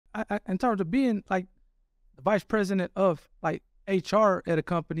in terms of being like the vice president of like HR at a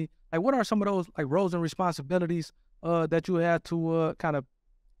company, like what are some of those like roles and responsibilities that you had to kind of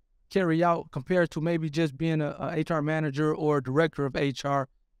carry out compared to maybe just being a HR manager or director of HR?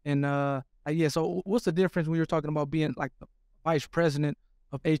 And yeah, so what's the difference when you're talking about being like the vice president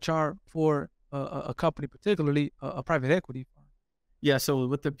of HR for a company, particularly a private equity firm? Yeah, so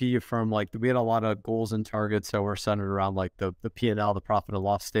with the PE firm, like we had a lot of goals and targets that were centered around like the P&L, the profit and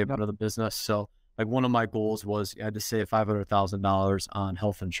loss Yep. statement of the business. So like one of my goals was I had to save $500,000 on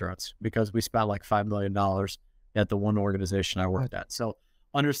health insurance because we spent like $5 million at the one organization I worked at. So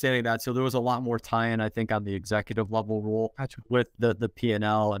understanding that, so there was a lot more tie-in, I think, on the executive level role Gotcha. with the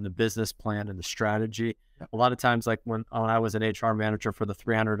P&L and the business plan and the strategy. Yep. A lot of times, like when I was an HR manager for the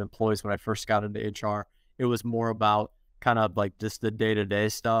 300 employees when I first got into HR, it was more about kind of like just the day-to-day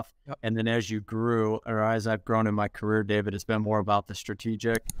stuff. Yep. And then as you grew, or as I've grown in my career, David, it's been more about the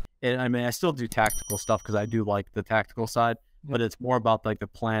strategic. And I mean, I still do tactical stuff because I do like the tactical side, Yep. but it's more about like the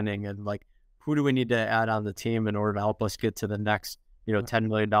planning and like who do we need to add on the team in order to help us get to the next, Right. $10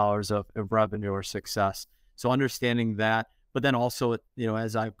 million of revenue or success. So understanding that, but then also,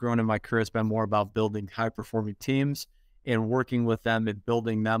 as I've grown in my career, it's been more about building high-performing teams and working with them and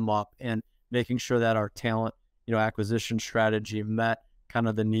building them up and making sure that our talent acquisition strategy met kind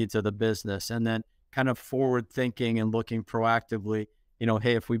of the needs of the business, and then kind of forward thinking and looking proactively,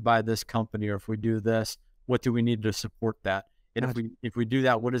 hey, if we buy this company or if we do this, what do we need to support that? And Gotcha. if we do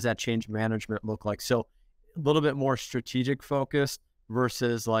that, what does that change management look like? So a little bit more strategic focused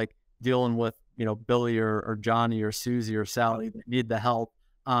versus like dealing with, Billy or Johnny or Susie or Sally that need the help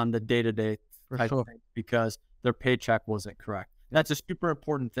on the day-to-day For type sure. of thing because their paycheck wasn't correct. That's a super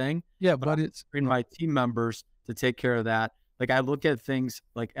important thing. Yeah, But but it's in my team members to take care of that. Like I look at things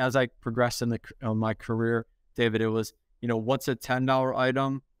like as I progressed in my career, David, it was, what's a $10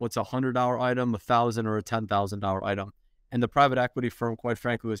 item? What's a $100 item, $1,000 or a $10,000 item? And the private equity firm, quite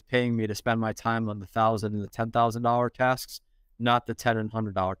frankly, was paying me to spend my time on the $1,000 and the $10,000 tasks, not the $10 and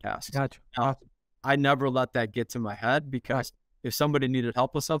 $100 tasks. gotcha. Now, Gotcha. I never let that get to my head because if somebody needed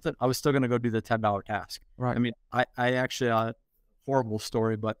help with something, I was still going to go do the $10 task. Right. I mean, I actually, horrible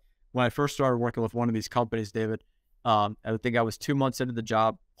story, but when I first started working with one of these companies, David, I think I was 2 months into the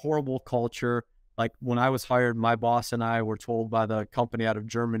job, horrible culture. Like when I was hired, my boss and I were told by the company out of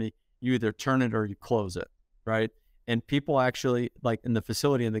Germany, you either turn it or you close it, right? And people actually, like in the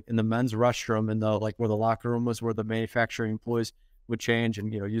facility, in the men's restroom, in the like where the locker room was, where the manufacturing employees would change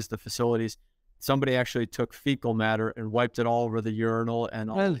and use the facilities, somebody actually took fecal matter and wiped it all over the urinal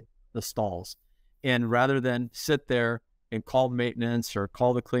and all Really? the stalls. And rather than sit there and call maintenance or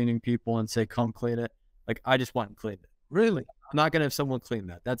call the cleaning people and say, come clean it, like I just went and cleaned it. Really? I'm not going to have someone clean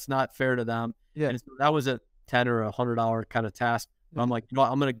that. That's not fair to them. Yeah. And so that was a $10 or $100 kind of task. But I'm like,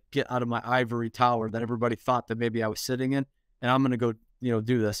 I'm going to get out of my ivory tower that everybody thought that maybe I was sitting in, and I'm going to go,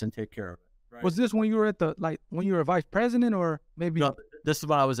 do this and take care of it. Right? Was this when you were when you were a vice president or maybe? No, this is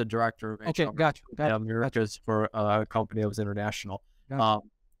when I was a director of Okay, HR gotcha. Gotcha. Americas for a company that was international. Gotcha.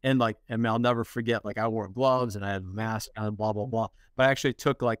 And like, I mean, I'll never forget, like I wore gloves and I had a mask on, blah, blah, blah. But I actually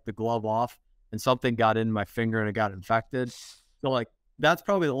took like the glove off and something got in my finger and it got infected. So like, that's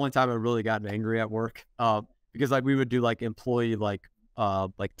probably the only time I really got angry at work. Because like we would do like employee, like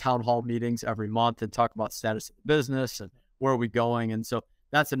town hall meetings every month and talk about status of the business and where are we going. And so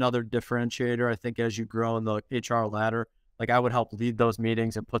that's another differentiator. I think as you grow in the HR ladder, like I would help lead those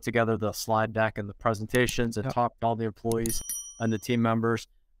meetings and put together the slide deck and the presentations and talk to all the employees and the team members.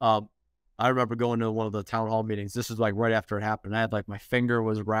 I remember going to one of the town hall meetings. This was like right after it happened. I had like my finger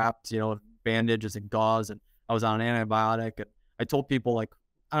was wrapped, bandages and gauze, and I was on an antibiotic. And I told people like,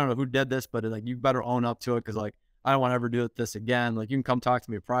 I don't know who did this, but like, you better own up to it. Cause like, I don't want to ever do this again. Like you can come talk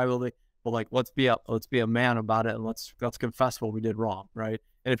to me privately, but like, let's be a man about it. And let's confess what we did wrong. Right.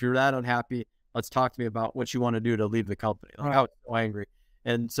 And if you're that unhappy, let's talk to me about what you want to do to leave the company. Like I was so angry.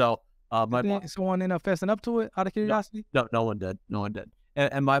 And so, someone ended up fessing up to it out of curiosity? No one did. No one did.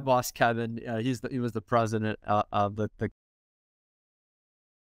 And my boss, Kevin, he was the president of the